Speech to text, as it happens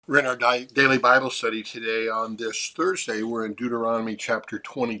We're in our daily Bible study today on this Thursday. We're in Deuteronomy chapter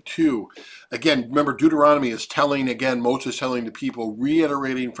 22. Again, remember, Deuteronomy is Moses telling the people,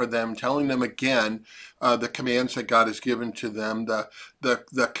 reiterating for them, telling them again the commands that God has given to them,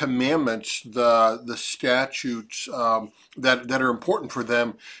 the commandments, the statutes that are important for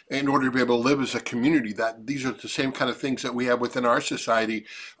them in order to be able to live as a community. That these are the same kind of things that we have within our society.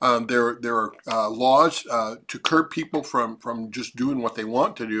 There are laws to curb people from just doing what they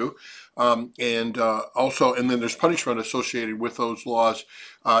want to do, and then there's punishment associated with those laws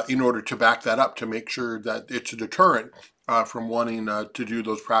in order to back that up to make sure that it's a deterrent. From wanting to do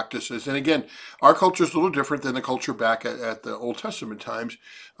those practices. And again, our culture is a little different than the culture back at the Old Testament times,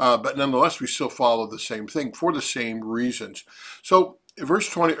 but nonetheless, we still follow the same thing for the same reasons. So verse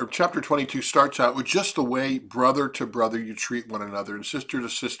 20 or chapter 22 starts out with just the way brother to brother you treat one another, and sister to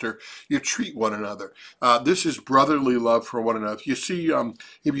sister you treat one another. This is brotherly love for one another. You see,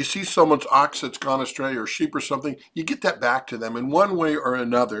 if you see someone's ox that's gone astray or sheep or something, you get that back to them in one way or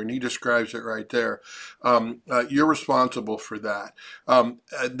another, and he describes it right there. You're responsible for that.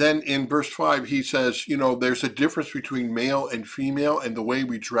 Then in verse 5, he says, there's a difference between male and female, and the way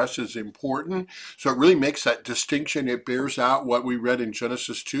we dress is important. So it really makes that distinction. It bears out what we read in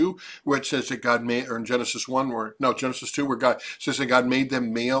Genesis 2, where it says that God made, or in Genesis 1, Genesis 2, where God says that God made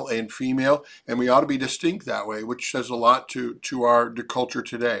them male and female, and we ought to be distinct that way, which says a lot to the culture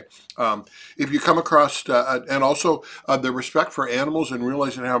today. If you come across, and also the respect for animals and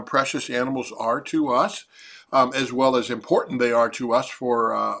realizing how precious animals are to us, as well as important they are to us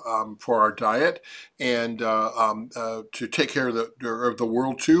for our diet and to take care of the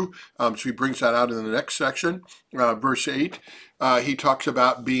world too. So he brings that out in the next section, verse 8. He talks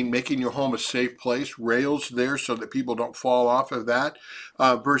about making your home a safe place, rails there so that people don't fall off of that.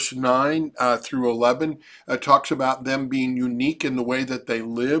 Verse 9 through 11 talks about them being unique in the way that they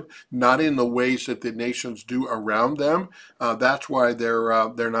live, not in the ways that the nations do around them. That's why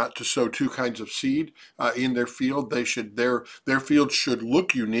they're not to sow two kinds of seed in their field. Their field should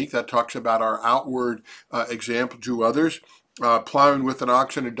look unique. That talks about our outward example to others. Plowing with an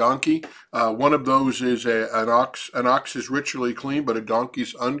ox and a donkey. One of those is an ox. An ox is ritually clean, but a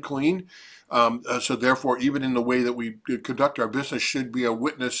donkey's unclean. So therefore, even in the way that we conduct our business should be a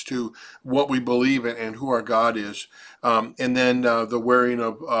witness to what we believe in and who our God is. And then the wearing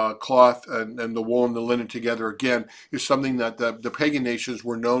of cloth and the wool and the linen together, again, is something that the pagan nations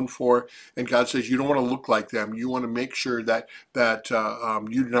were known for. And God says you don't want to look like them. You want to make sure that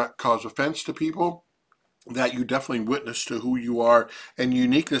you do not cause offense to people, that you definitely witness to who you are and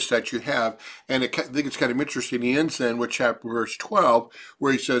uniqueness that you have. And I think it's kind of interesting. He ends then with chapter verse 12,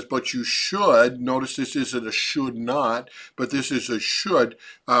 where he says, but you should, notice this isn't a should not, but this is a should,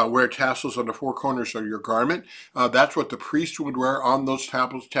 wear tassels on the four corners of your garment. That's what the priest would wear on those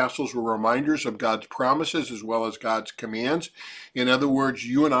tassels. Tassels were reminders of God's promises as well as God's commands. In other words,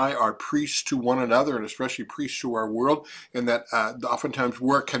 you and I are priests to one another, and especially priests to our world, and that oftentimes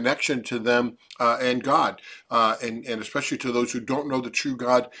we're a connection to them and God. And especially to those who don't know the true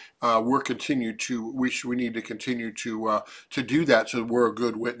God, we need to continue to do that, so we're a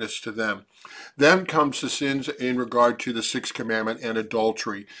good witness to them. Then comes the sins in regard to the sixth commandment and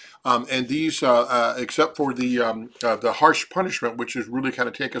adultery, and these, except for the harsh punishment, which is really kind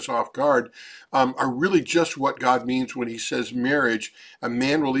of take us off guard, are really just what God means when He says marriage. A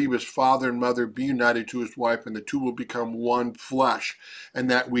man will leave his father and mother, be united to his wife, and the two will become one flesh. And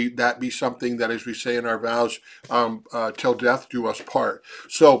that be something that, as we say in our vows, till death do us part.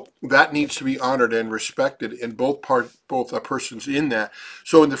 So that needs to be honored and respected in both persons in that.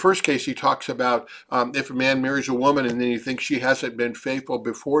 So in the first case, he talks about if a man marries a woman and then he thinks she hasn't been faithful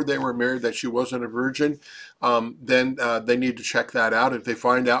before they were married, that she wasn't a virgin, then they need to check that out. If they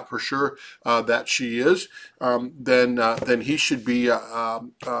find out for sure that she is, then he should be,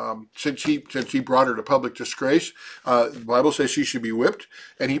 since he brought her to public disgrace, the Bible says she should be whipped,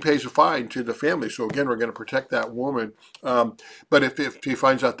 and he pays a fine to the family. So again, we're going to protect that woman. But if he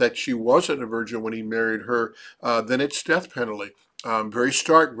finds out that she wasn't a virgin when he married her, then it's death penalty. Very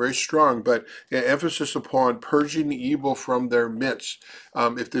stark, very strong, but emphasis upon purging the evil from their midst.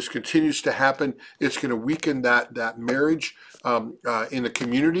 If this continues to happen, it's going to weaken that marriage in the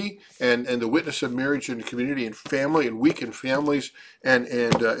community and the witness of marriage in the community and family, and weaken families, and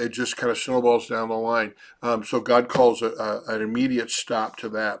it just kind of snowballs down the line. So God calls an immediate stop to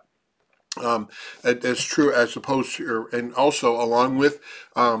that. That's true, as opposed to, and also along with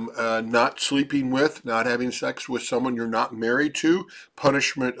not sleeping with, not having sex with someone you're not married to,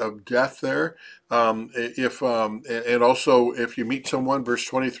 punishment of death there. And also if you meet someone, verse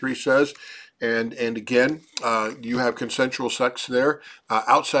 23 says, And again, you have consensual sex there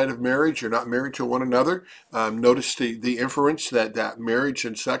outside of marriage. You're not married to one another. Notice the inference that marriage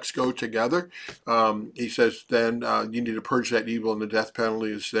and sex go together. He says then you need to purge that evil, and the death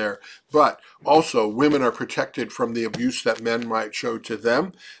penalty is there. But also, women are protected from the abuse that men might show to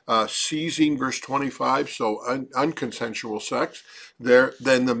them. Seizing, verse 25, so unconsensual sex. There,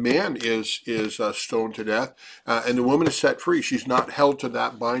 then the man is stoned to death, and the woman is set free. She's not held to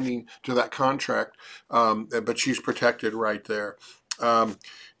that binding, to that contract, but she's protected right there. And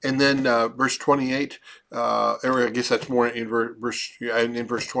then verse 28, or I guess that's more in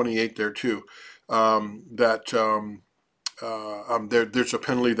verse 28 there too. There's a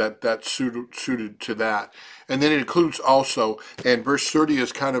penalty that's suited to that. And then it includes also, and verse 30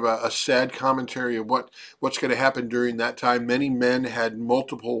 is kind of a sad commentary of what's going to happen during that time. Many men had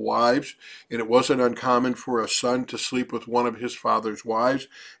multiple wives, and it wasn't uncommon for a son to sleep with one of his father's wives.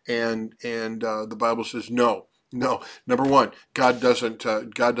 And the Bible says no. No, number one, God doesn't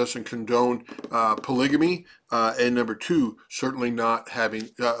condone polygamy, and number two, certainly not having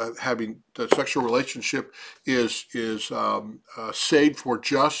the sexual relationship is saved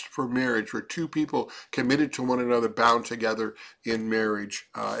just for marriage, for two people committed to one another, bound together in marriage,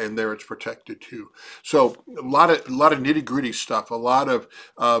 and there it's protected too. So a lot of nitty gritty stuff, a lot of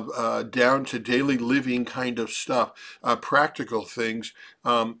down to daily living kind of stuff, practical things.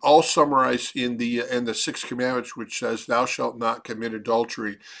 All summarized in the sixth commandment, which says, "Thou shalt not commit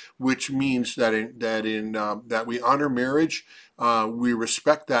adultery," which means that we honor marriage, we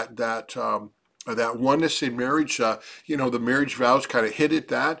respect that oneness in marriage. The marriage vows kind of hit at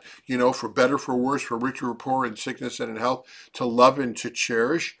that. For better, for worse, for richer, or poor, in sickness and in health, to love and to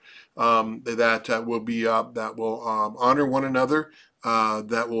cherish. That will honor one another.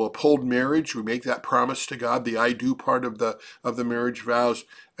 That will uphold marriage. We make that promise to God, the "I do" part of the marriage vows.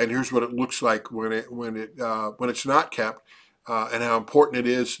 And here's what it looks like when it's not kept, and how important it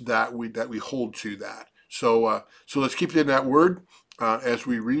is that we hold to that. So let's keep it in that word as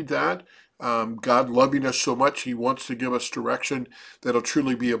we read that. God loving us so much, He wants to give us direction that'll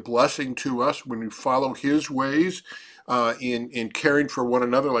truly be a blessing to us when we follow His ways. In caring for one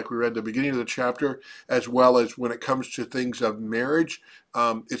another, like we read at the beginning of the chapter, as well as when it comes to things of marriage,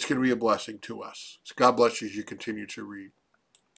 it's going to be a blessing to us. So God bless you as you continue to read.